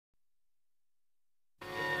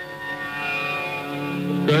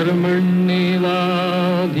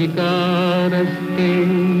कर्मण्येवाधिकारस्ते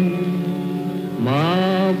मा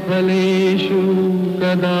फलेषु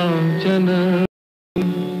कदाचन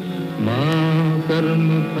मा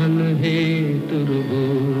कर्मफलहेतुर्भो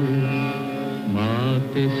मा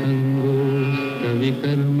ते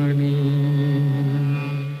संगोऽस्तविकर्मणि।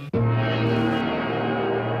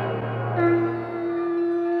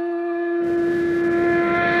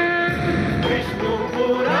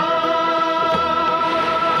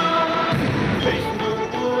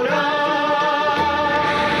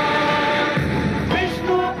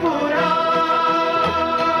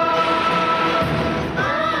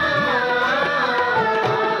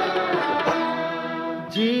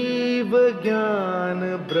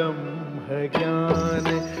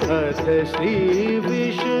 श्री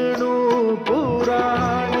विष्णु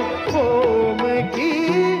पुराण ओम की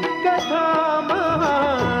कथा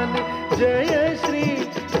महान। जय श्री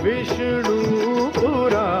विष्णु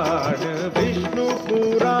पुराण विष्णु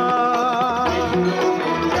पुराण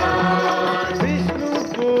विष्णु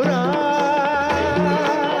पुराण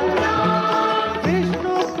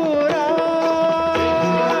विष्णु पुराण।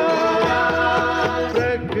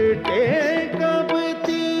 प्रगटे कब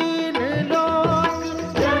तीन लोक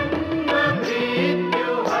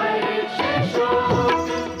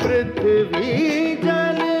पृथ्वी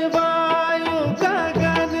जल वायु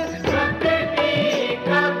गगन प्रकृति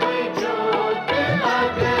कब ज्योत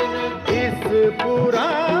अगन। इस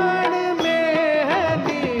पुराण में है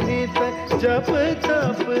निहित जप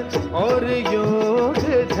तप और योग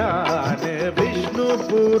ध्यान। विष्णु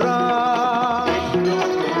पुराण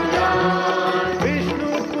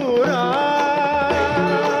विष्णु पुराण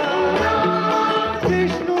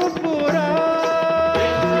विष्णु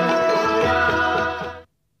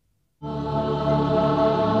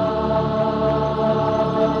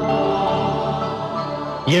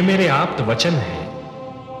ये मेरे आप्त वचन है,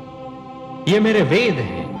 ये मेरे वेद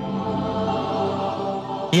हैं,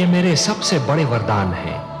 ये मेरे सबसे बड़े वरदान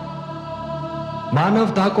हैं।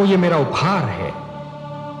 मानवता को ये मेरा उपहार है।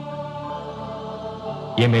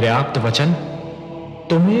 ये मेरे आप्त वचन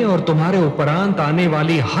तुम्हें और तुम्हारे उपरांत आने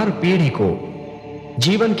वाली हर पीढ़ी को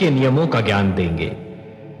जीवन के नियमों का ज्ञान देंगे।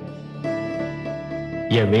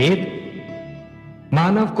 ये वेद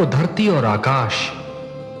मानव को धरती और आकाश,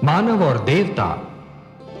 मानव और देवता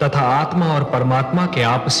तथा आत्मा और परमात्मा के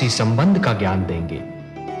आपसी संबंध का ज्ञान देंगे।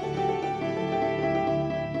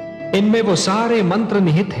 इनमें वो सारे मंत्र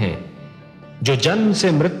निहित हैं जो जन्म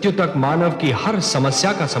से मृत्यु तक मानव की हर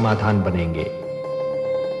समस्या का समाधान बनेंगे।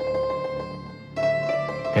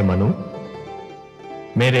 हे मनु,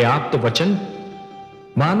 मेरे आप्त वचन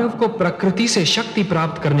मानव को प्रकृति से शक्ति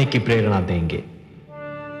प्राप्त करने की प्रेरणा देंगे,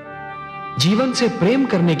 जीवन से प्रेम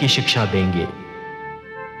करने की शिक्षा देंगे।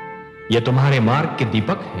 ये तुम्हारे मार्ग के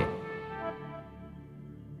दीपक हैं।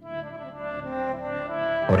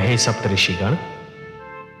 और हे सप्तऋषिगण,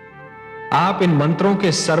 आप इन मंत्रों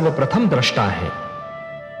के सर्वप्रथम दृष्टा हैं।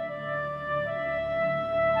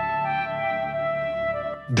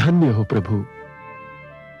 धन्य हो प्रभु,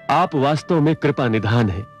 आप वास्तव में कृपा निधान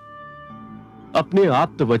हैं। अपने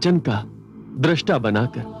आप्त वचन का दृष्टा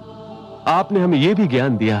बनाकर आपने हमें यह भी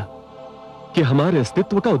ज्ञान दिया कि हमारे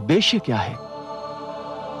अस्तित्व का उद्देश्य क्या है,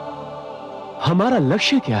 हमारा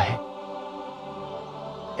लक्ष्य क्या है।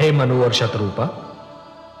 हे मनु और शत्रुपा,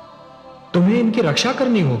 तुम्हें इनकी रक्षा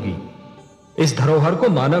करनी होगी। इस धरोहर को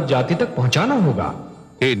मानव जाति तक पहुंचाना होगा।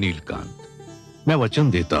 हे नीलकांत, मैं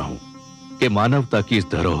वचन देता हूं कि मानवता की इस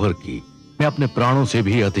धरोहर की मैं अपने प्राणों से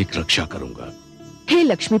भी अधिक रक्षा करूंगा। हे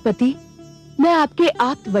लक्ष्मीपति, मैं आपके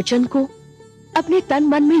आप्त वचन को अपने तन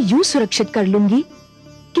मन में यूं सुरक्षित कर लूंगी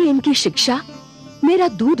कि इनकी शिक्षा मेरा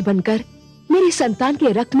दूध बनकर मेरी संतान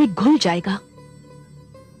के रक्त में घुल जाएगा।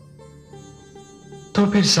 तो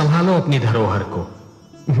फिर संभालो अपनी धरोहर को।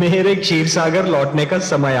 मेरे क्षीर सागर लौटने का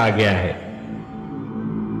समय आ गया है।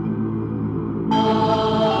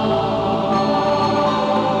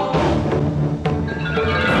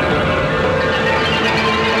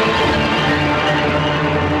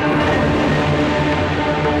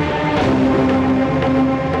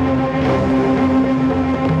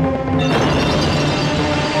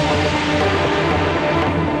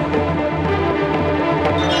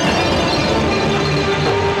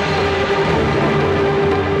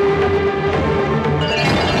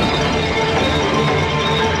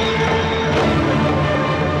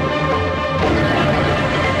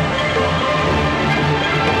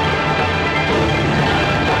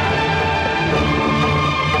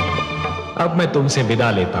 अब मैं तुमसे विदा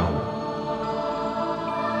लेता हूं।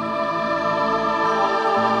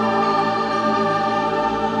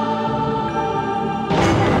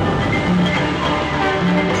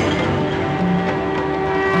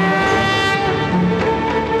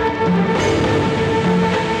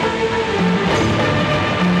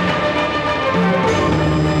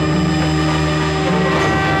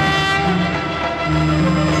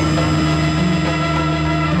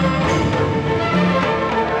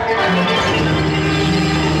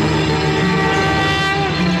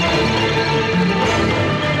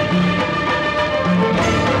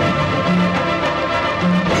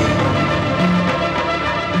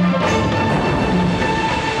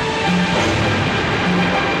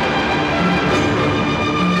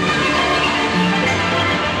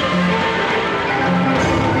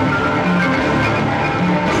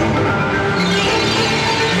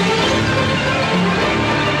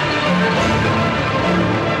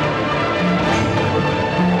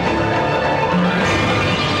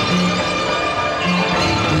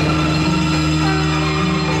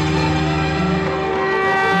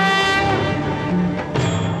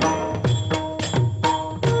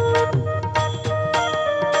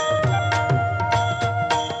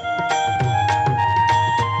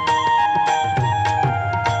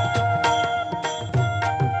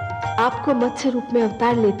 आपको मत्स्य रूप में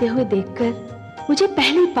अवतार लेते हुए देखकर मुझे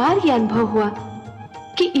पहली बार यह अनुभव हुआ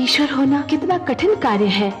कि ईश्वर होना कितना कठिन कार्य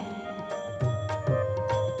है।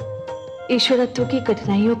 ईश्वरत्व की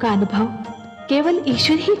कठिनाइयों का अनुभव केवल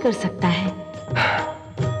ईश्वर ही कर सकता है।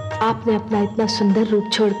 आपने अपना इतना सुंदर रूप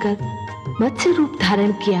छोड़कर मत्स्य रूप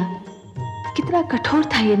धारण किया। कितना कठोर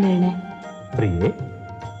था यह निर्णय। प्रिय,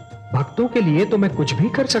 भक्तों के लिए तो मैं कुछ भी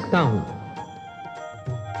कर सकता हूं।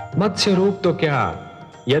 मत्स्य रूप तो क्या,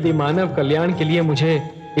 यदि मानव कल्याण के लिए मुझे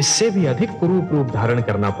इससे भी अधिक कुरूप रूप धारण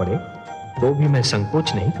करना पड़े तो भी मैं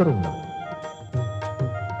संकोच नहीं करूंगा।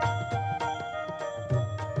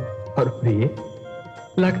 और प्रिय,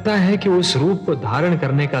 लगता है कि उस रूप को धारण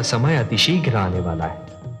करने का समय अतिशीघ्र आने वाला है।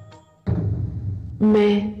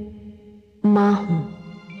 मैं मां हूं,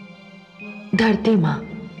 धरती मां।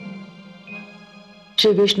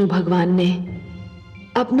 श्री विष्णु भगवान ने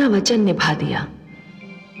अपना वचन निभा दिया।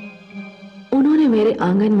 उन्होंने मेरे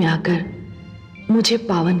आंगन में आकर मुझे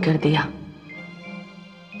पावन कर दिया,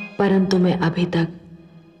 परंतु मैं अभी तक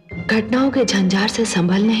घटनाओं के झंझार से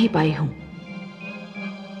संभल नहीं पाई हूं।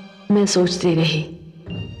 मैं सोचती रही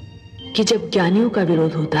कि जब ज्ञानियों का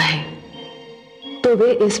विरोध होता है तो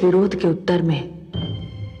वे इस विरोध के उत्तर में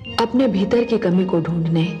अपने भीतर की कमी को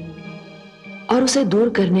ढूंढने और उसे दूर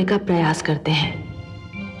करने का प्रयास करते हैं,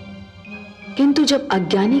 किंतु जब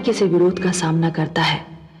अज्ञानी किसी विरोध का सामना करता है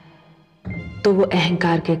तो वो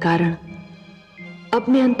अहंकार के कारण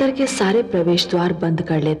अपने अंतर के सारे प्रवेश द्वार बंद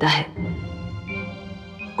कर लेता है।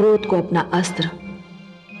 क्रोध को अपना अस्त्र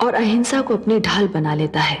और अहिंसा को अपनी ढाल बना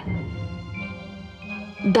लेता है।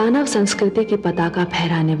 दानव संस्कृति की पताका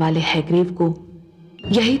फहराने वाले हैग्रीव को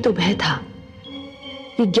यही तो भय था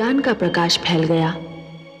कि ज्ञान का प्रकाश फैल गया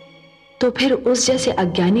तो फिर उस जैसे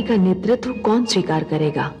अज्ञानी का नेतृत्व कौन स्वीकार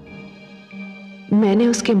करेगा। मैंने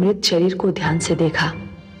उसके मृत शरीर को ध्यान से देखा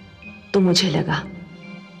तो मुझे लगा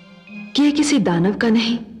कि यह किसी दानव का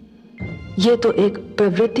नहीं, यह तो एक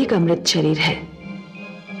प्रवृत्ति का मृत शरीर है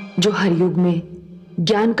जो हर युग में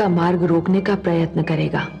ज्ञान का मार्ग रोकने का प्रयत्न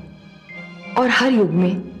करेगा और हर युग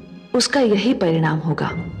में उसका यही परिणाम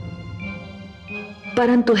होगा।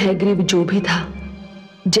 परंतु हैग्रीव जो भी था,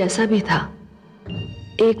 जैसा भी था,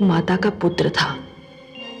 एक माता का पुत्र था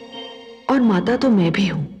और माता तो मैं भी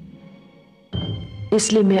हूं।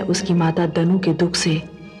 इसलिए मैं उसकी माता दनु के दुख से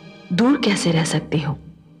दूर कैसे रह सकती हूं।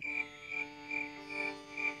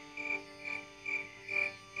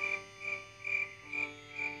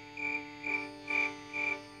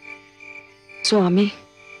 स्वामी,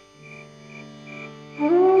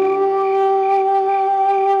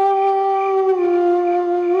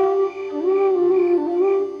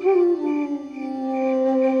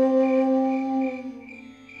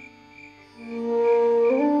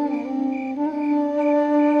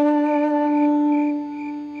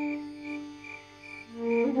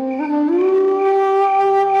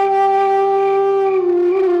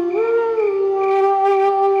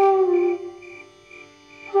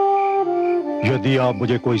 यदि आप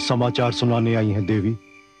मुझे कोई समाचार सुनाने आई हैं देवी,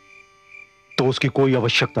 तो उसकी कोई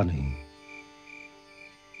आवश्यकता नहीं।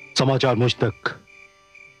 समाचार मुझ तक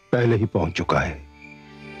पहले ही पहुंच चुका है।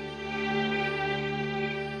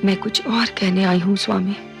 मैं कुछ और कहने आई हूं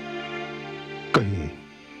स्वामी। कहिए।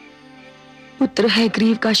 पुत्र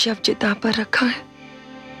हैग्रीव का शव चिता पर रखा है,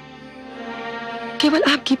 केवल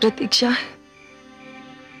आपकी प्रतीक्षा है।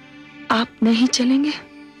 आप नहीं चलेंगे?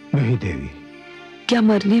 नहीं देवी। क्या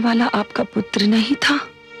मरने वाला आपका पुत्र नहीं था?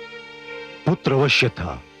 पुत्र अवश्य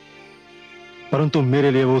था, परंतु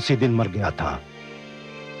मेरे लिए वो उसी दिन मर गया था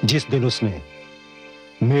जिस दिन उसने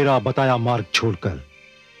मेरा बताया मार्ग छोड़कर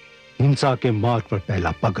हिंसा के मार्ग पर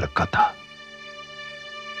पहला पग रखा था।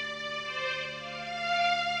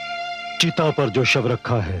 चिता पर जो शव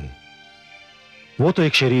रखा है वो तो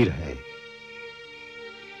एक शरीर है,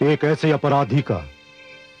 एक ऐसे अपराधी का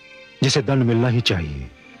जिसे दंड मिलना ही चाहिए।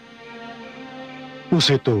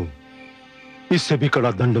 उसे तो इससे भी कड़ा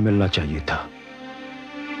दंड मिलना चाहिए था।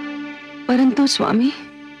 परंतु स्वामी,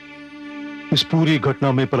 इस पूरी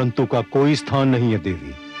घटना में परंतु का कोई स्थान नहीं है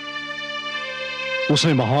देवी।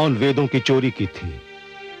 उसने महान वेदों की चोरी की थी।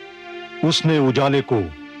 उसने उजाले को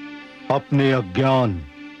अपने अज्ञान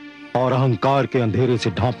और अहंकार के अंधेरे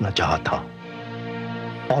से ढांपना चाहा था,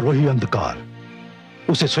 और वही अंधकार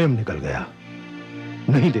उसे स्वयं निकल गया।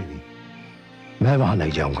 नहीं देवी, मैं वहां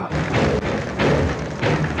नहीं जाऊंगा।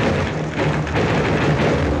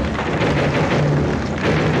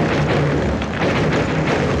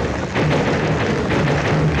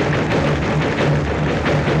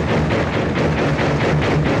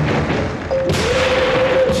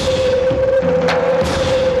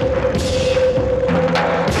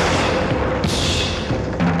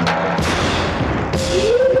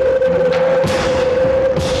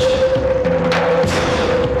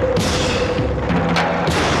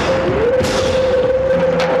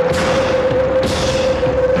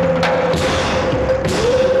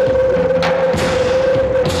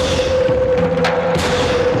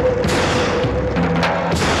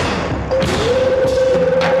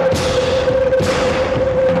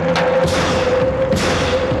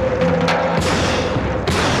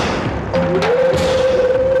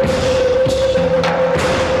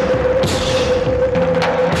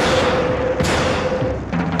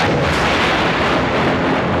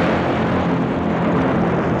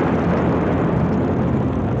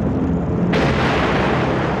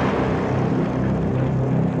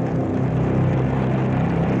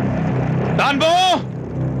 दानवो,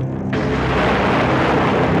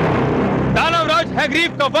 दानवराज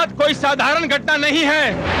हैग्रीव का वध कोई साधारण घटना नहीं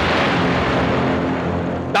है।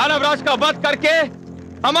 दानवराज का वध करके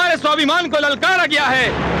हमारे स्वाभिमान को ललकारा गया है,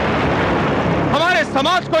 हमारे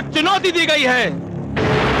समाज को चुनौती दी गई है।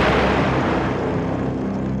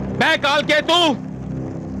 मैं कालकेतु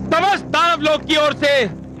समस्त दानव लोक की ओर से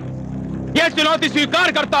यह चुनौती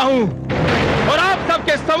स्वीकार करता हूं और आप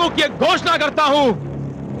सबके समूह की एक घोषणा करता हूं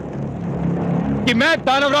कि मैं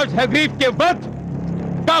दानवराज हैग्रीव के वध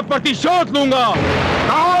का प्रतिशोध लूंगा।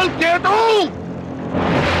 कालकेतु,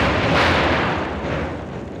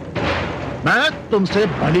 मैं तुमसे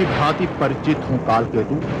भली भांति परिचित हूं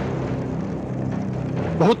कालकेतु।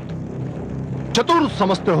 बहुत चतुर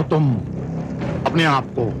समझते हो तुम अपने आप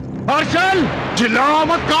को। हर्षल, चिल्लाओ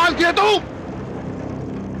मत कालकेतु।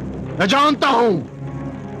 मैं जानता हूं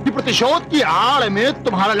कि प्रतिशोध की आड़ में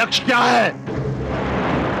तुम्हारा लक्ष्य क्या है।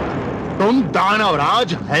 तुम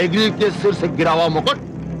दानवराज हैग्रीव के सिर से गिरा हुआ मुकुट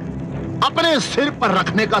अपने सिर पर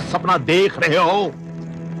रखने का सपना देख रहे हो।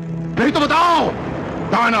 नहीं तो बताओ,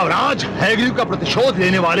 दानवराज हैग्रीव का प्रतिशोध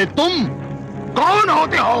लेने वाले तुम कौन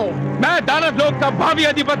होते हो? मैं दानव लोक का भावी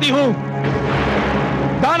अधिपति हूं,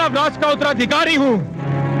 दानवराज का उत्तराधिकारी हूं।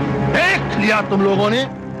 देख लिया तुम लोगों ने।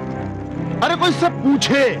 अरे कोई से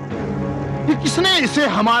पूछे कि किसने इसे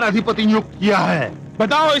हमारा अधिपति नियुक्त किया है?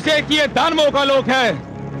 बताओ इसे कि ये दानवों का लोक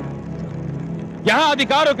है। यहां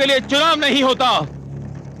अधिकारों के लिए चुनाव नहीं होता,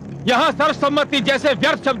 यहां सर्वसम्मति जैसे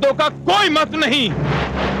व्यर्थ शब्दों का कोई महत्व नहीं।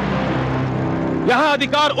 यहां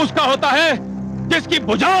अधिकार उसका होता है जिसकी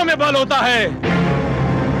भुजाओं में बल होता है।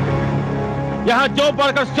 यहां जो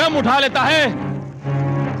बढ़कर स्वयं उठा लेता है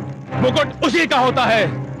मुकुट उसी का होता है।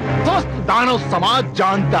 समस्त दानव समाज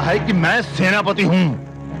जानता है कि मैं सेनापति हूं।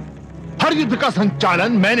 हर युद्ध का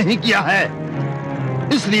संचालन मैंने ही किया है,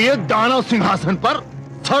 इसलिए दानव सिंहासन पर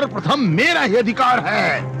सर्वप्रथम मेरा ही अधिकार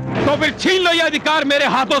है। तो फिर छीन लो यह अधिकार मेरे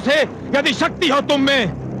हाथों से, यदि शक्ति हो तुम में।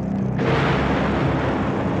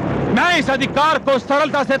 मैं इस अधिकार को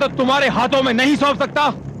सरलता से तो तुम्हारे हाथों में नहीं सौंप सकता।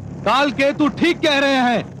 कालकेतु ठीक कह रहे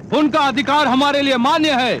हैं, उनका अधिकार हमारे लिए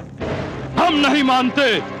मान्य है। हम नहीं मानते,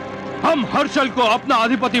 हम हर्षल को अपना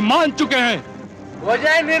अधिपति मान चुके हैं। हो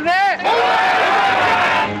जाए निर्णय।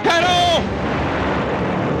 ठहरो,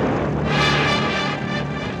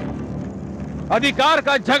 अधिकार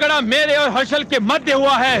का झगड़ा मेरे और हर्षल के मध्य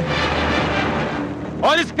हुआ है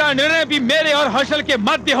और इसका निर्णय भी मेरे और हर्षल के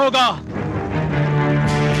मध्य होगा।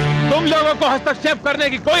 तुम लोगों को हस्तक्षेप करने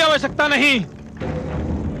की कोई आवश्यकता नहीं।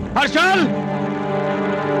 हर्षल,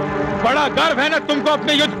 बड़ा गर्व है ना तुमको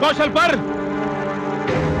अपने युद्ध कौशल पर।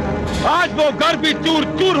 आज वो गर्व भी चूर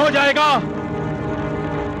चूर हो जाएगा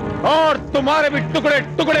और तुम्हारे भी टुकड़े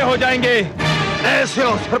टुकड़े हो जाएंगे। ऐसे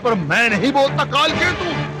अवसर पर मैं नहीं बोलता कालकेतु,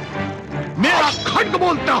 मेरा खड्ग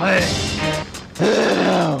बोलता है।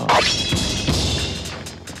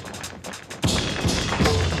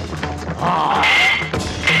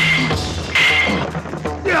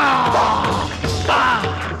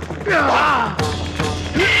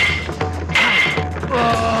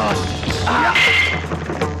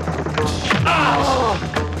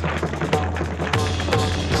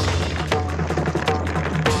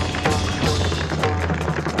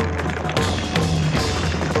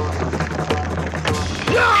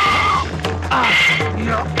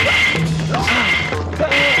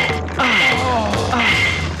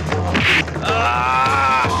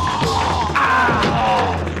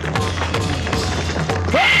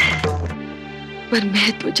 पर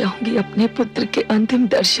मैं तो चाहूंगी अपने पुत्र के अंतिम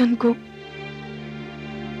दर्शन को।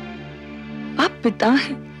 आप पिता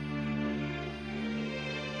हैं,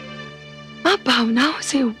 आप भावनाओं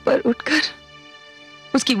से ऊपर उठकर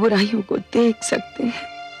उसकी बुराइयों को देख सकते हैं,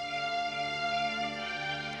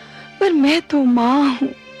 पर मैं तो मां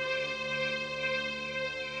हूं।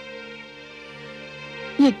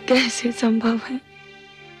 ये कैसे संभव है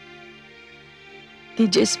कि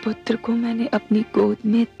जिस पुत्र को मैंने अपनी गोद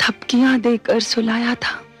में थपकियां देकर सुलाया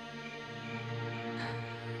था,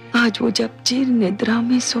 आज वो जब चिर निद्रा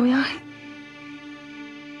में सोया है,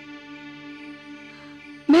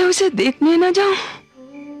 मैं उसे देखने न जाऊं।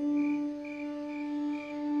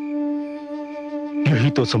 यही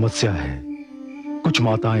तो समस्या है। कुछ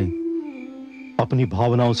माताएं अपनी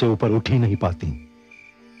भावनाओं से ऊपर उठ ही नहीं पाती,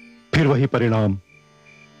 फिर वही परिणाम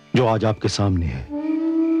जो आज आपके सामने है।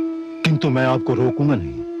 किंतु मैं आपको रोकूंगा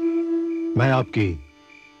नहीं। मैं आपकी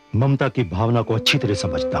ममता की भावना को अच्छी तरह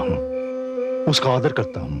समझता हूं, उसका आदर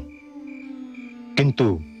करता हूं, किंतु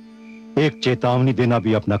एक चेतावनी देना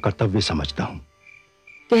भी अपना कर्तव्य समझता हूं।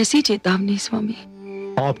 कैसी चेतावनी स्वामी?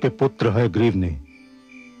 आपके पुत्र हैग्रीव ने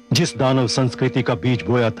जिस दानव संस्कृति का बीज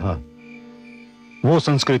बोया था, वो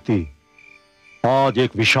संस्कृति आज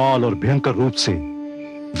एक विशाल और भयंकर रूप से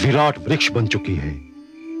विराट वृक्ष बन चुकी है।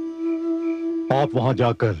 आप वहां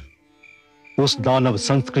जाकर उस दानव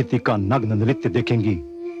संस्कृति का नग्न नृत्य देखेंगी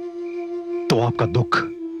तो आपका दुख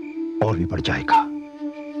और भी बढ़ जाएगा।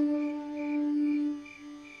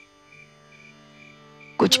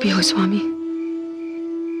 कुछ भी हो स्वामी,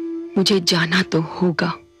 मुझे जाना तो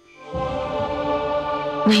होगा,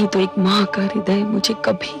 नहीं तो एक मां का हृदय मुझे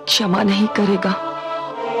कभी क्षमा नहीं करेगा।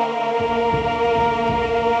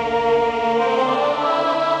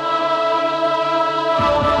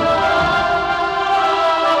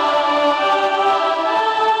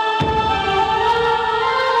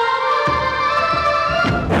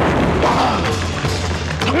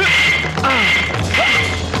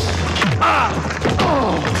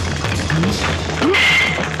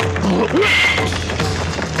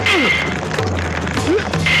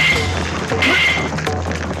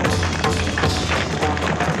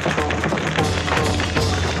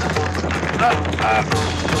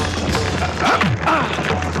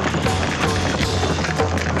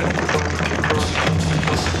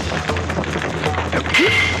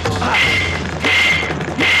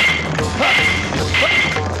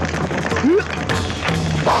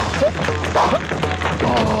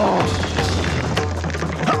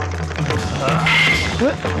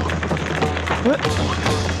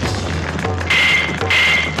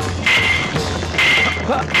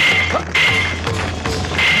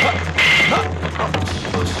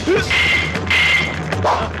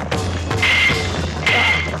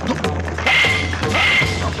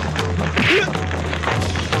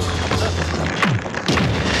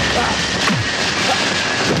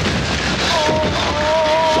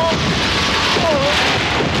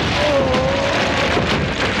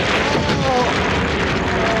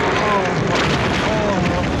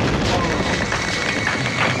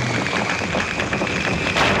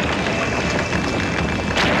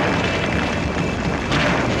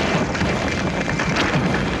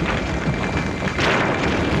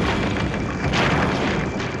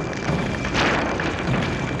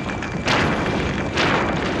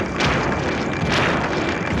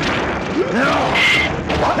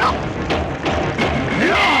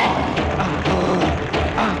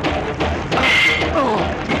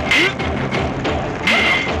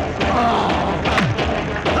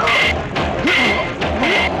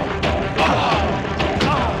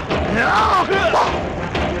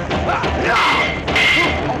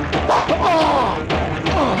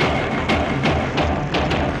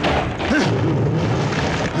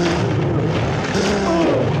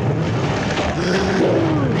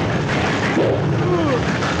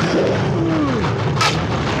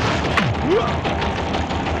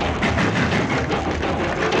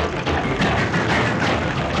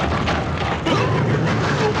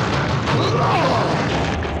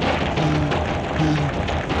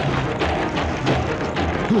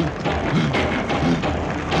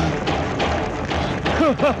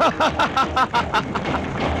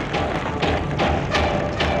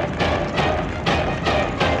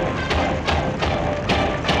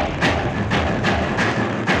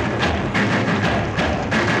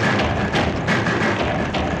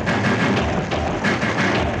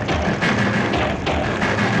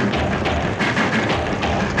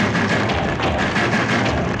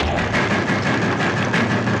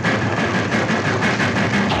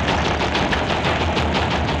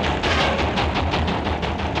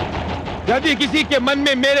 यदि किसी के मन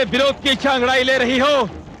में मेरे विरोध की इच्छा अंगड़ाई ले रही हो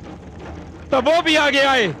तो वो भी आगे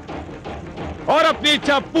आए और अपनी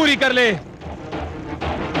इच्छा पूरी कर ले।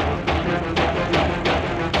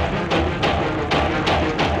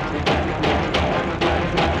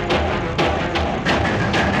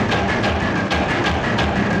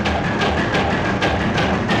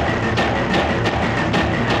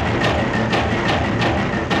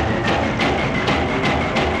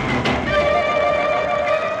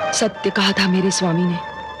 सत्य कहा था मेरे स्वामी ने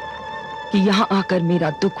कि यहां आकर मेरा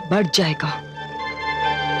दुख बढ़ जाएगा।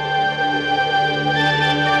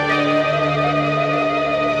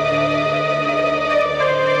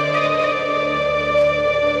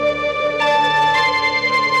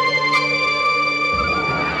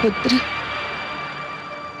 पुत्र,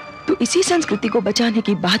 तू इसी संस्कृति को बचाने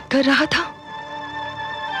की बात कर रहा था?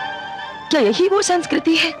 क्या यही वो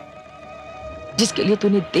संस्कृति है जिसके लिए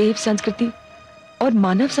तूने देव संस्कृति और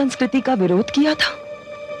मानव संस्कृति का विरोध किया था?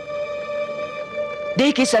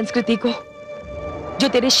 देख इस संस्कृति को जो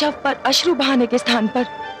तेरे शव पर अश्रु बहाने के स्थान पर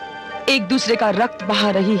एक दूसरे का रक्त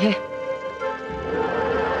बहा रही है।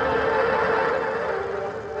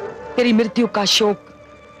 तेरी मृत्यु का शोक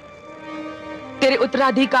तेरे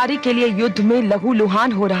उत्तराधिकारी के लिए युद्ध में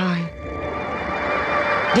लहूलुहान हो रहा है।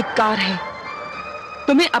 धिक्कार है,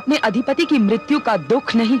 तुम्हें अपने अधिपति की मृत्यु का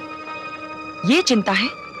दुख नहीं, ये चिंता है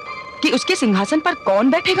कि उसके सिंहासन पर कौन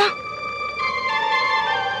बैठेगा।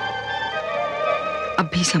 अब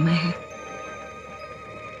भी समय है,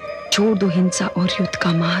 छोड़ दो हिंसा और युद्ध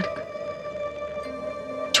का मार्ग,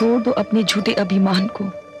 छोड़ दो अपने झूठे अभिमान को।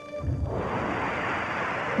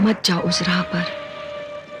 मत जाओ उस राह पर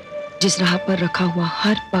जिस राह पर रखा हुआ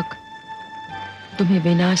हर पग तुम्हें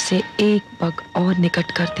विनाश से एक पग और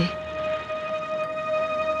निकट कर दे।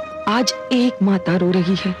 आज एक माता रो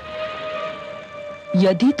रही है,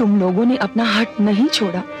 यदि तुम लोगों ने अपना हट नहीं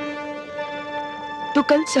छोड़ा तो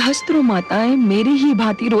कल सहस्त्रों माताएं मेरी ही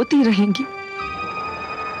भांति रोती रहेंगी।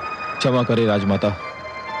 क्षमा करे राजमाता,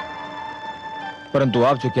 परंतु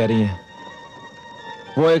आप जो कह रही हैं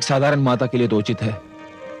वो एक साधारण माता के लिए तो उचित है,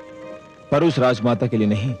 पर उस राजमाता के लिए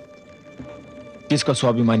नहीं जिसका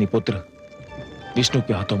स्वाभिमानी पुत्र विष्णु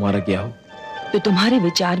के हाथों मारा गया हो। तो तुम्हारे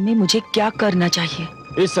विचार में मुझे क्या करना चाहिए?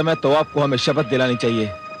 इस समय तो आपको हमें शपथ दिलानी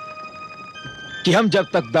चाहिए कि हम जब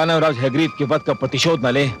तक दानवराज हैग्रीव के वध का प्रतिशोध न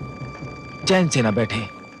लें, चैन से न बैठे।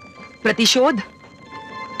 प्रतिशोध?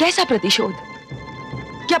 कैसा प्रतिशोध?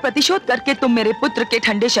 क्या प्रतिशोध करके तुम मेरे पुत्र के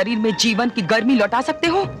ठंडे शरीर में जीवन की गर्मी लौटा सकते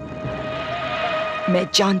हो? मैं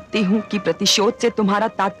जानती हूं कि प्रतिशोध से तुम्हारा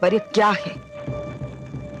तात्पर्य क्या है।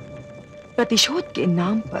 प्रतिशोध के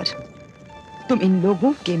नाम पर तुम इन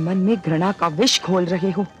लोगों के मन में घृणा का विष घोल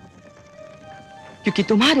रहे हो, क्योंकि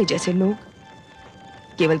तुम्हारे जैसे लोग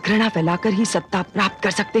केवल घृणा फैलाकर ही सत्ता प्राप्त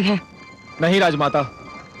कर सकते हैं। नहीं राजमाता,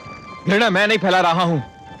 घृणा मैं नहीं फैला रहा हूं,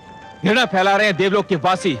 घृणा फैला रहे हैं देवलोक के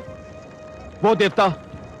वासी, वो देवता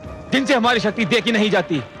जिनसे हमारी शक्ति देखी नहीं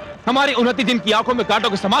जाती, हमारी उन्नति जिनकी आंखों में कांटों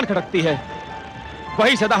के समान खटकती है।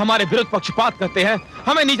 वही सदा हमारे विरुद्ध पक्षपात करते हैं,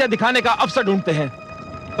 हमें नीचा दिखाने का अवसर ढूंढते हैं।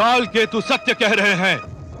 काल केतु सत्य कह रहे हैं,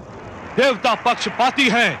 देवता पक्षपाती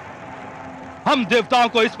हैं। हम देवताओं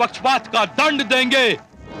को इस पक्षपात का दंड देंगे।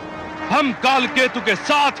 हम काल केतु के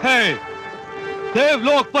साथ हैं।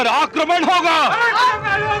 देवलोक पर आक्रमण होगा।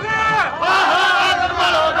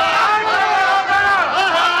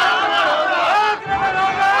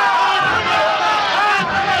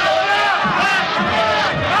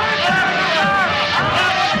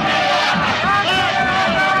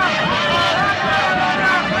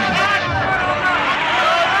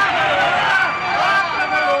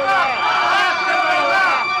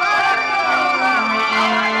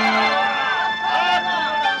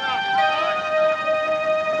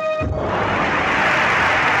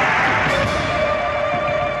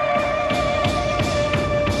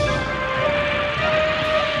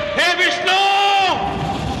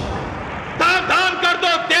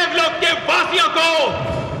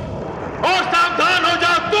 और सावधान हो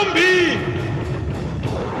जाओ तुम भी,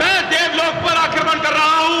 मैं देवलोक पर आक्रमण कर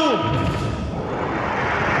रहा हूं।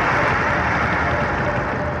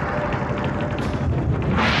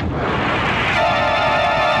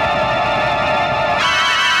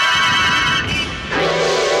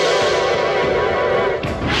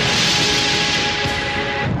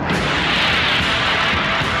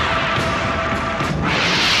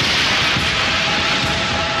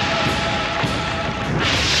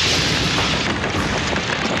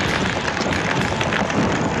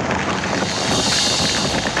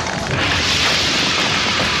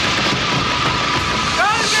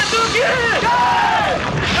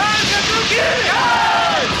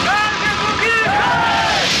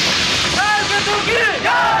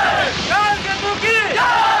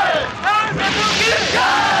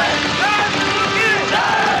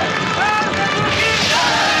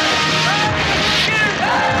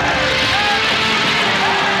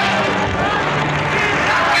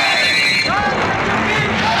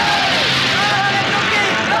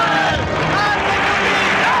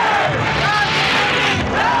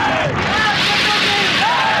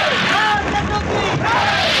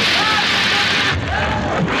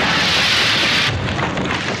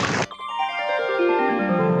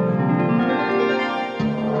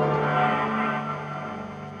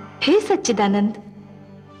 सच्चिदानंद,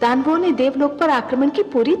 दानवों ने देवलोक पर आक्रमण की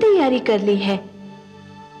पूरी तैयारी कर ली है।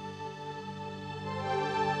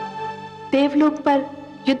 देवलोक पर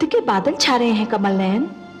युद्ध के बादल छा रहे हैं कमल नयन।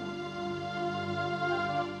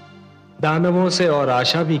 दानवों से और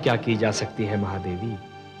आशा भी क्या की जा सकती है महादेवी।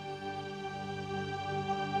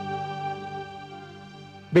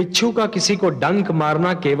 बिच्छू का किसी को डंक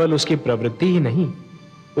मारना केवल उसकी प्रवृत्ति ही नहीं,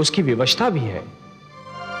 उसकी विवशता भी है,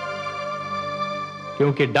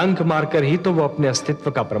 क्योंकि डंक मारकर ही तो वो अपने अस्तित्व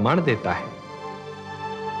का प्रमाण देता है।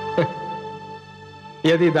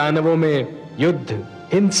 यदि दानवों में युद्ध,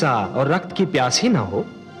 हिंसा और रक्त की प्यास ही ना हो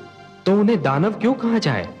तो उन्हें दानव क्यों कहा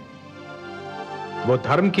जाए? वो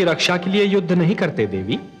धर्म की रक्षा के लिए युद्ध नहीं करते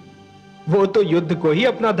देवी, वो तो युद्ध को ही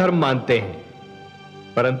अपना धर्म मानते हैं,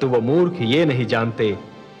 परंतु वो मूर्ख ये नहीं जानते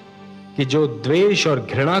कि जो द्वेष और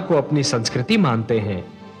घृणा को अपनी संस्कृति मानते हैं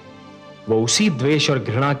वो उसी द्वेष और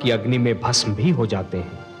घृणा की अग्नि में भस्म भी हो जाते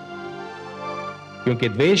हैं, क्योंकि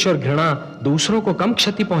द्वेष और घृणा दूसरों को कम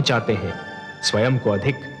क्षति पहुंचाते हैं, स्वयं को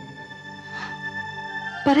अधिक।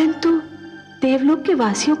 परंतु देवलोक के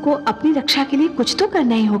वासियों को अपनी रक्षा के लिए कुछ तो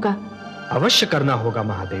करना ही होगा। अवश्य करना होगा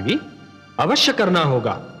महादेवी, अवश्य करना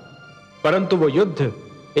होगा, परंतु वो युद्ध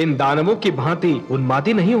इन दानवों की भांति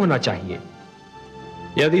उन्मादी नहीं होना चाहिए।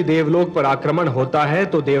 यदि देवलोक पर आक्रमण होता है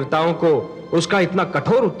तो देवताओं को उसका इतना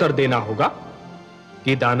कठोर उत्तर देना होगा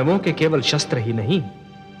कि दानवों के केवल शस्त्र ही नहीं,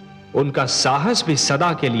 उनका साहस भी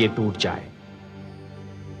सदा के लिए टूट जाए।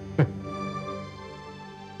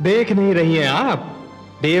 देख नहीं रही हैं आप,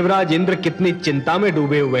 देवराज इंद्र कितनी चिंता में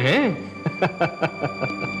डूबे हुए हैं।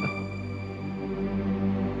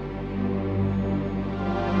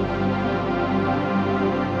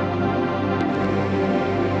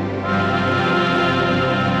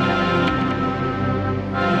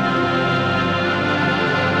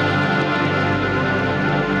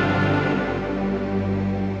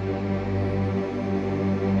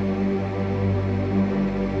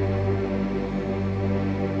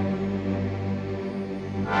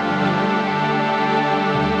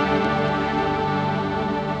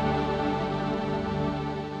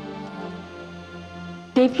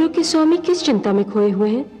 देवलोक के स्वामी किस चिंता में खोए हुए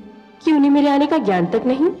हैं कि उन्हें मेरे आने का ज्ञान तक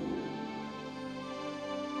नहीं?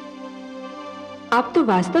 आप तो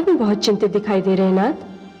वास्तव में बहुत चिंतित दिखाई दे रहे हैं नाथ।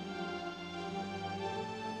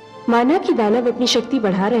 माना कि दानव अपनी शक्ति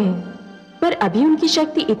बढ़ा रहे हैं, पर अभी उनकी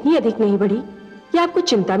शक्ति इतनी अधिक नहीं बढ़ी कि आपको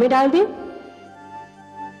चिंता में डाल दें।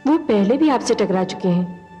 वो पहले भी आपसे टकरा चुके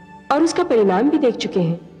हैं और उसका परिणाम भी देख चुके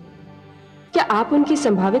हैं। क्या आप उनके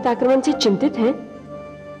संभावित आक्रमण से चिंतित हैं?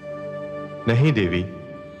 नहीं देवी,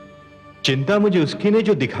 चिंता मुझे उसकी नहीं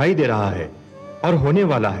जो दिखाई दे रहा है और होने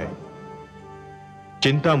वाला है।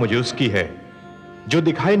 चिंता मुझे उसकी है जो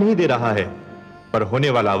दिखाई नहीं दे रहा है पर होने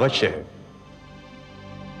वाला अवश्य है।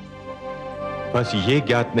 बस ये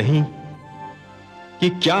ज्ञात नहीं कि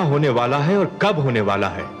क्या होने वाला है और कब होने वाला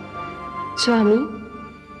है। स्वामी,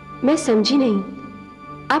 मैं समझी नहीं,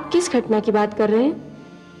 आप किस घटना की बात कर रहे हैं?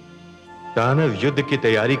 दानव युद्ध की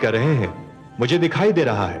तैयारी कर रहे हैं, मुझे दिखाई दे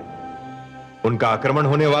रहा है। उनका आक्रमण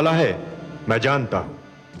होने वाला है, मैं जानता हूं।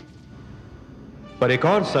 पर एक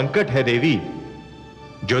और संकट है देवी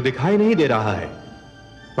जो दिखाई नहीं दे रहा है,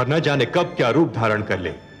 पर न जाने कब क्या रूप धारण कर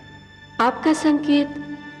ले। आपका संकेत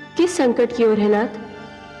किस संकट की ओर है नाथ?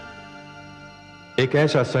 एक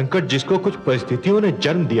ऐसा संकट जिसको कुछ परिस्थितियों ने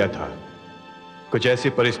जन्म दिया था, कुछ ऐसी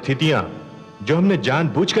परिस्थितियां जो हमने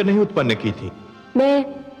जानबूझकर नहीं उत्पन्न की थी। मैं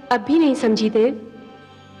अब भी नहीं समझी देव।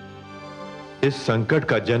 इस संकट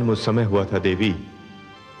का जन्म उस समय हुआ था देवी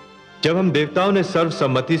जब हम देवताओं ने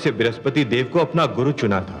सर्वसम्मति से बृहस्पति देव को अपना गुरु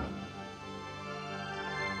चुना था।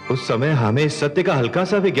 उस समय हमें इस सत्य का हल्का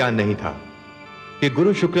सा भी ज्ञान नहीं था कि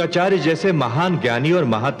गुरु शुक्राचार्य जैसे महान ज्ञानी और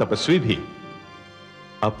महातपस्वी भी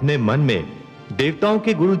अपने मन में देवताओं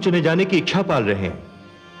के गुरु चुने जाने की इच्छा पाल रहे हैं।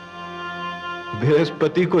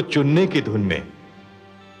 बृहस्पति को चुनने की धुन में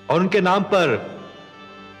और उनके नाम पर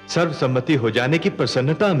सर्वसम्मति हो जाने की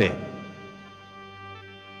प्रसन्नता में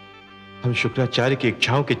हम शुक्राचार्य की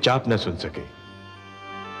इच्छाओं के चाप न सुन सके।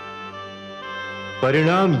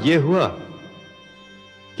 परिणाम यह हुआ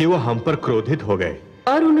कि वो हम पर क्रोधित हो गए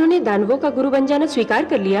और उन्होंने दानवों का गुरु बन जाना स्वीकार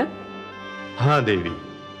कर लिया। हां देवी,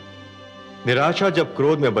 निराशा जब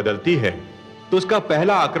क्रोध में बदलती है तो उसका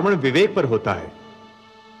पहला आक्रमण विवेक पर होता है।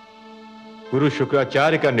 गुरु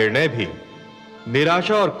शुक्राचार्य का निर्णय भी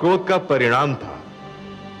निराशा और क्रोध का परिणाम था।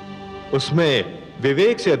 उसमें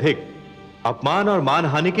विवेक से अधिक अपमान और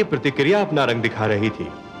मानहानि की प्रतिक्रिया अपना रंग दिखा रही थी।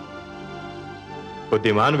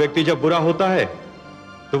 बुद्धिमान व्यक्ति जब बुरा होता है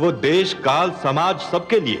तो वो देश, काल, समाज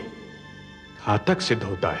सबके लिए घातक सिद्ध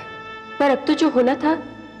होता है। पर अब तो जो होना था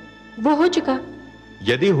वो हो चुका।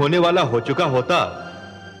 यदि होने वाला हो चुका होता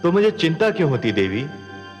तो मुझे चिंता क्यों होती देवी?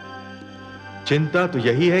 चिंता तो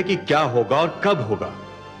यही है कि क्या होगा और कब होगा।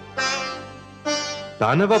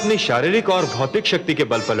 दानव अपनी शारीरिक और भौतिक शक्ति के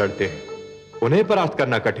बल पर लड़ते हैं, उन्हें परास्त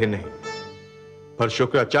करना कठिन नहीं। पर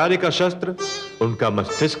शुक्राचार्य का शस्त्र उनका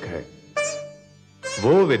मस्तिष्क है।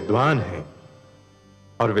 वो विद्वान है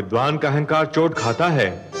और विद्वान का अहंकार चोट खाता है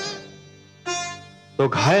तो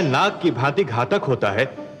घायल नाग की भांति घातक होता है,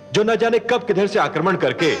 जो न जाने कब किधर से आक्रमण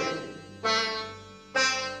करके।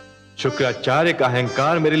 शुक्राचार्य का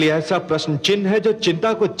अहंकार मेरे लिए ऐसा प्रश्न चिन्ह है जो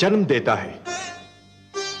चिंता को जन्म देता है,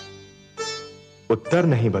 उत्तर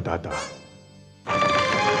नहीं बताता।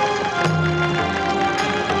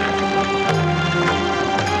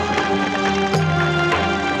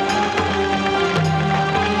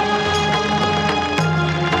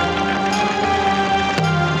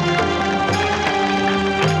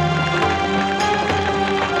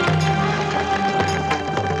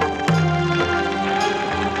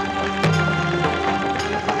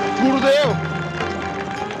 गुरुदेव,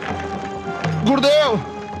 गुरुदेव,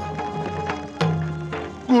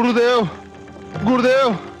 गुरुदेव,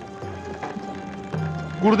 गुरुदेव,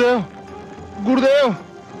 गुरुदेव, गुरुदेव।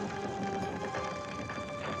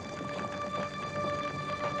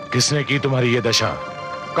 किसने की तुम्हारी ये दशा?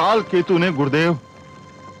 काल केतु ने गुरुदेव।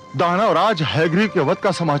 दानवराज हैग्रीव के वध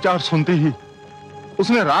का समाचार सुनते ही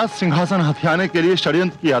उसने राज सिंहासन हथियाने के लिए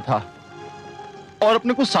षड्यंत्र किया था और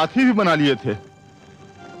अपने को साथी भी बना लिए थे।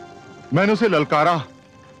 मैंने उसे ललकारा,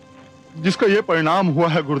 जिसका यह परिणाम हुआ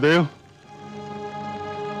है गुरुदेव।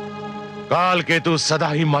 काल केतु सदा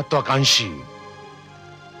ही महत्वाकांक्षी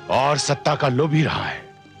और सत्ता का लोभी रहा है।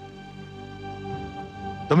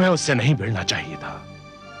 तुम्हें उससे नहीं भिड़ना चाहिए था,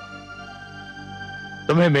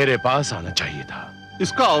 तुम्हें मेरे पास आना चाहिए था।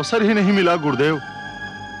 इसका अवसर ही नहीं मिला गुरुदेव।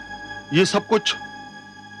 यह सब कुछ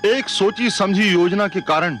एक सोची समझी योजना के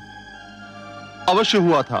कारण अवश्य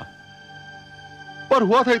हुआ था, पर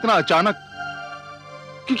हुआ था इतना अचानक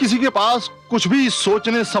कि किसी के पास कुछ भी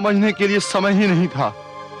सोचने समझने के लिए समय ही नहीं था।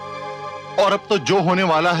 और अब तो जो होने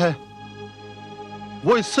वाला है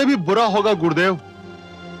वो इससे भी बुरा होगा गुरुदेव।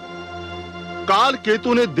 काल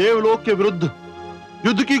केतु ने देवलोक के विरुद्ध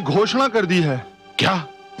युद्ध की घोषणा कर दी है। क्या?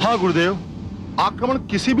 हाँ गुरुदेव, आक्रमण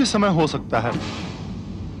किसी भी समय हो सकता है,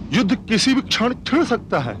 युद्ध किसी भी क्षण छिड़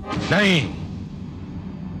सकता है। नहीं,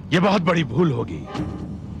 यह बहुत बड़ी भूल होगी।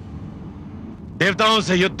 देवताओं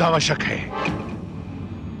से युद्ध आवश्यक है,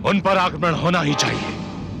 उन पर आक्रमण होना ही चाहिए।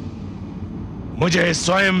 मुझे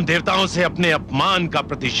स्वयं देवताओं से अपने अपमान का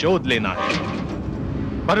प्रतिशोध लेना है,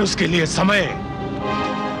 पर उसके लिए समय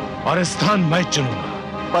और स्थान मैं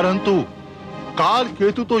चुनूंगा। परंतु काल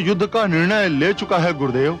केतु तो युद्ध का निर्णय ले चुका है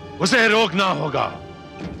गुरुदेव। उसे रोकना होगा,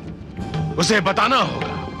 उसे बताना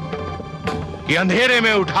होगा कि अंधेरे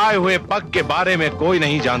में उठाए हुए पग के बारे में कोई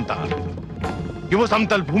नहीं जानता कि वो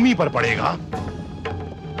समतल भूमि पर पड़ेगा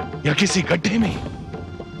या किसी गड्ढे में।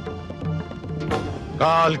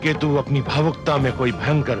 काल केतु अपनी भावुकता में कोई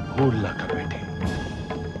भयंकर भूल न कर बैठे।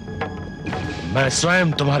 मैं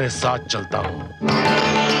स्वयं तुम्हारे साथ चलता हूं।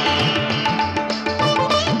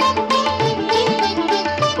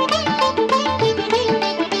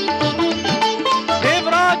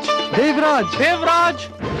 देवराज, देवराज,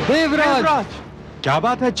 देवराज। क्या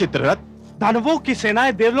बात है चित्ररथ? दानवों की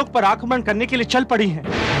सेनाएं देवलोक पर आक्रमण करने के लिए चल पड़ी हैं।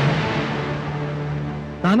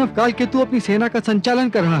 दानव काल केतु अपनी सेना का संचालन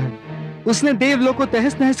कर रहा है। उसने देवलोक को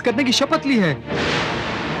तहस नहस करने की शपथ ली है।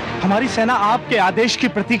 हमारी सेना आपके आदेश की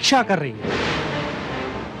प्रतीक्षा कर रही है।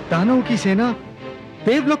 दानवों की सेना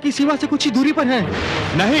देवलोक की सीमा से कुछ ही दूरी पर है।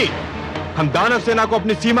 नहीं, हम दानव सेना को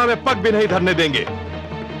अपनी सीमा में पग भी नहीं धरने देंगे।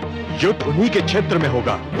 युद्ध उन्हीं के क्षेत्र में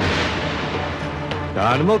होगा।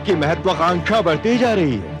 दानवों की महत्वाकांक्षा बढ़ती जा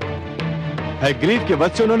रही है। हैग्रीव के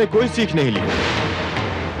वध से उन्होंने कोई सीख नहीं ली।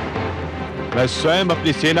 मैं स्वयं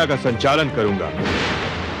अपनी सेना का संचालन करूंगा।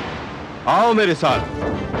 आओ मेरे साथ।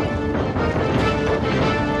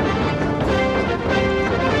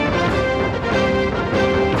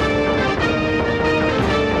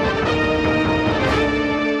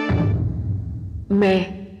 मैं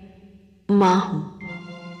मां हूं,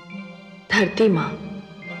 धरती मां।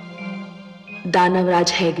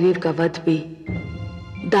 दानवराज हैग्रीव का वध भी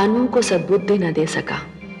दानवों को सद्बुद्धि न दे सका।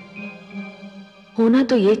 होना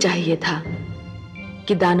तो यह चाहिए था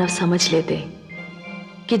कि दानव समझ लेते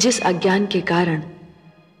कि जिस अज्ञान के कारण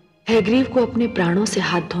हैग्रीव को अपने प्राणों से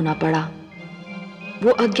हाथ धोना पड़ा,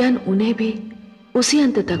 वो अज्ञान उन्हें भी उसी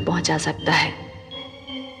अंत तक पहुंचा सकता है।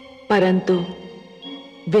 परंतु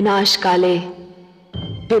विनाश काले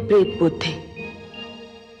विपरीत बुद्धि,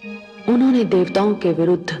 उन्होंने देवताओं के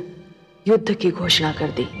विरुद्ध युद्ध की घोषणा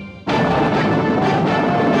कर दी।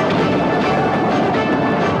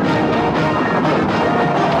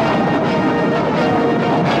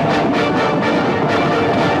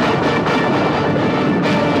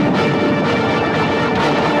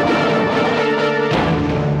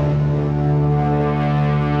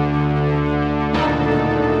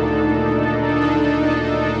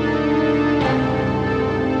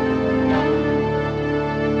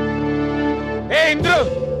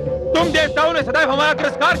 तुम देवताओं ने सदैव हमारा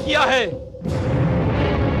तिरस्कार किया है।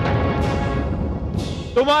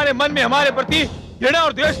 तुम्हारे मन में हमारे प्रति घृणा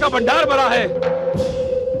और द्वेष का भंडार भरा है।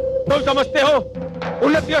 तुम समझते हो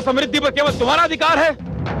उन्नति और समृद्धि पर केवल तुम्हारा अधिकार है,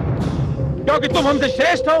 क्योंकि तुम हमसे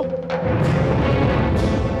श्रेष्ठ हो।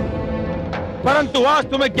 परंतु आज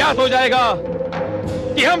तुम्हें ज्ञात हो जाएगा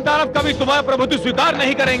कि हम दानव कभी तुम्हारा प्रभुत्व स्वीकार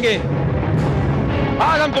नहीं करेंगे।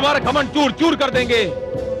 आज हम तुम्हारा घमंड चूर चूर कर देंगे।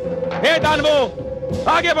 हे दानवों,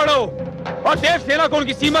 आगे बढ़ो और देव सेना को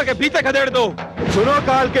उनकी सीमा के भीतर खदेड़ दो। सुनो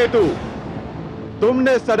काल केतु,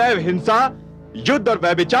 तुमने सदैव हिंसा, युद्ध और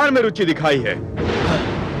व्यभिचार में रुचि दिखाई है।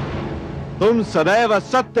 तुम सदैव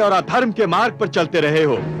असत्य और अधर्म के मार्ग पर चलते रहे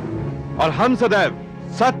हो और हम सदैव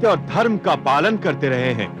सत्य और धर्म का पालन करते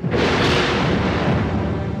रहे हैं।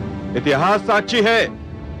 इतिहास साक्षी है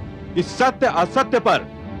कि सत्य असत्य पर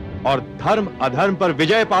और धर्म अधर्म पर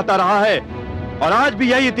विजय पाता रहा है और आज भी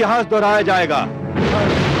यही इतिहास दोहराया जाएगा।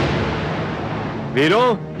 वीरों,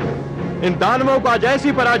 इन दानवों को आज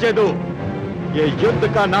ऐसी पराजय दो ये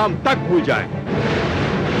युद्ध का नाम तक भूल जाए।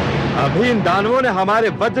 अभी इन दानवों ने हमारे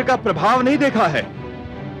वज्र का प्रभाव नहीं देखा है।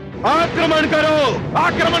 आक्रमण करो,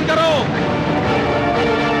 आक्रमण करो।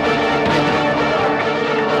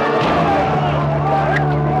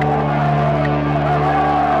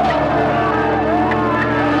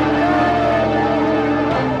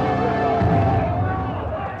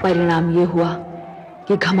 परिणाम ये हुआ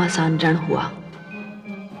कि घमासान रण हुआ।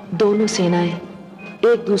 दोनों सेनाएं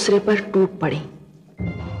एक दूसरे पर टूट पड़ी।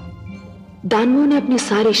 दानवों ने अपनी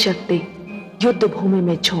सारी शक्ति युद्ध भूमि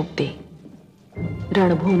में झोंक दी।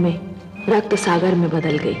 रणभूमि रक्त सागर में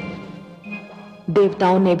बदल गई।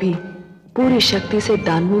 देवताओं ने भी पूरी शक्ति से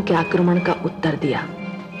दानवों के आक्रमण का उत्तर दिया।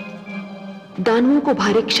 दानवों को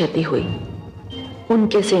भारी क्षति हुई।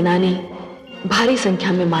 उनके सेनानी भारी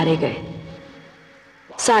संख्या में मारे गए।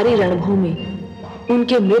 सारी रणभूमि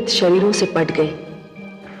उनके मृत शरीरों से पट गई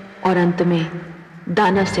और अंत में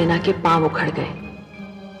दानव सेना के पांव उखड़ गए।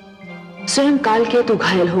 स्वयं कालकेतु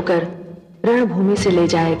घायल होकर रणभूमि से ले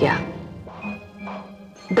जाया गया।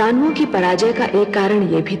 दानवों की पराजय का एक कारण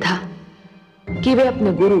यह भी था कि वे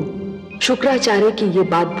अपने गुरु शुक्राचार्य की ये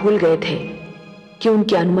बात भूल गए थे कि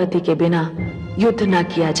उनकी अनुमति के बिना युद्ध न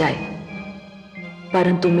किया जाए।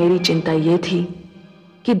 परंतु मेरी चिंता यह थी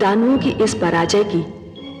कि दानवों की इस पराजय की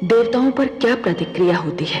देवताओं पर क्या प्रतिक्रिया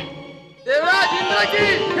होती है। देवराज इंद्र की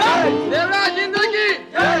जय, देवराज इंद्र की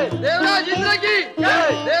जय, देवराज इंद्र की जय,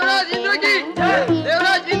 देवराज इंद्र की जय,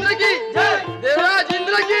 देवराज इंद्र की जय, देवराज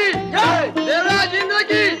इंद्र की जय, देवराज इंद्र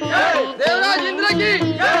की जय, देवराज इंद्र की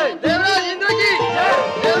जय, देवराज इंद्र की जय,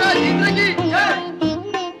 देवराज इंद्र की जय।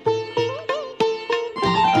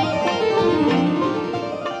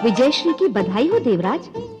 विजयश्री की बधाई हो देवराज।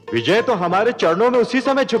 विजय तो हमारे चरणों में उसी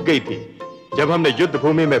समय झुक गई थी जब हमने युद्ध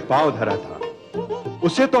भूमि में पांव धरा था।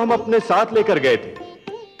 उसे तो हम अपने साथ लेकर गए थे।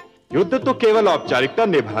 युद्ध तो केवल औपचारिकता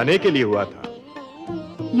निभाने के लिए हुआ था।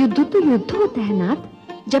 युद्ध तो युद्ध होता है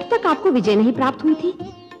नाथ। जब तक आपको विजय नहीं प्राप्त हुई थी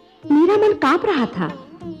मेरा मन कांप रहा था।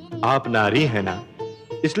 आप नारी हैं ना,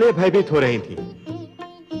 इसलिए भयभीत हो रही थी।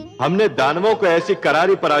 हमने दानवों को ऐसी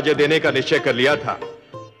करारी पराजय देने का निश्चय कर लिया था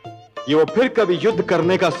कि वो फिर कभी युद्ध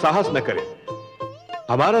करने का साहस न करे।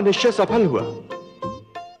 हमारा निश्चय सफल हुआ।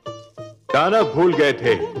 दानव भूल गए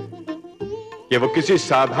थे कि वो किसी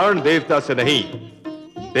साधारण देवता से नहीं,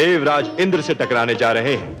 देवराज इंद्र से टकराने जा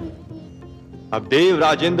रहे हैं। अब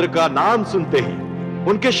देवराज इंद्र का नाम सुनते ही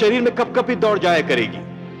उनके शरीर में कपकपी दौड़ जाया करेगी।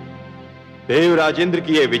 देवराज इंद्र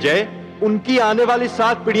की यह विजय उनकी आने वाली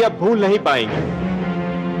 7 पीढ़ियां भूल नहीं पाएंगी।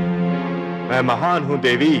 मैं महान हूं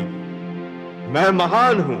देवी, मैं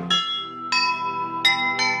महान हूं।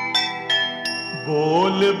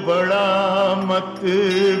 बोल बड़ा मत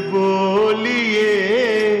बोलिए,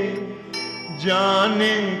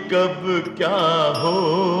 जाने कब क्या हो।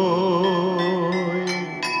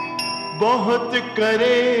 बहुत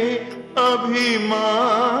करे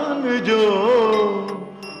अभिमान जो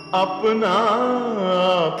अपना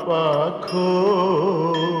आपा खो।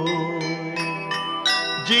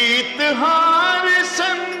 जीत हार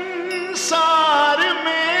संसार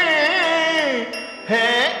में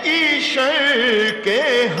है ईश्वर के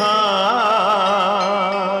हाथ।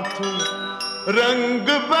 रंग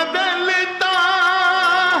बदलता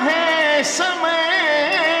है समय,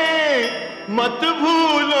 मत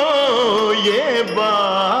भूलो ये बात,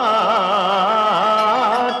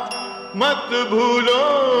 मत भूलो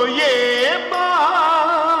ये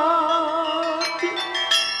बात।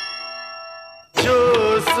 जो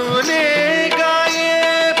सुनेगा ये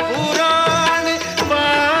पुराण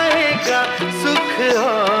पाएगा सुख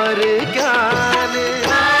और ज्ञान,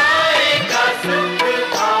 पाएगा सुख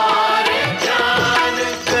और ज्ञान।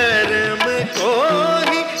 कर्म को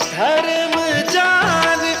ही धर्म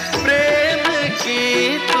जान, प्रेम की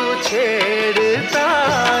तू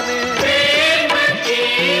छेड़तान, प्रेम की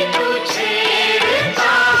तू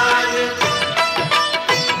छेड़तान।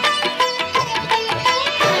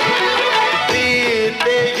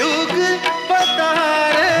 बीते युग बता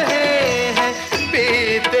रहे हैं,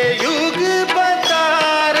 बीते युग बता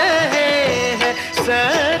रहे हैं,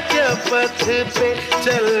 सत्य पथ पे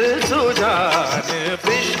चल सुजान।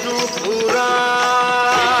 विष्णु पुराण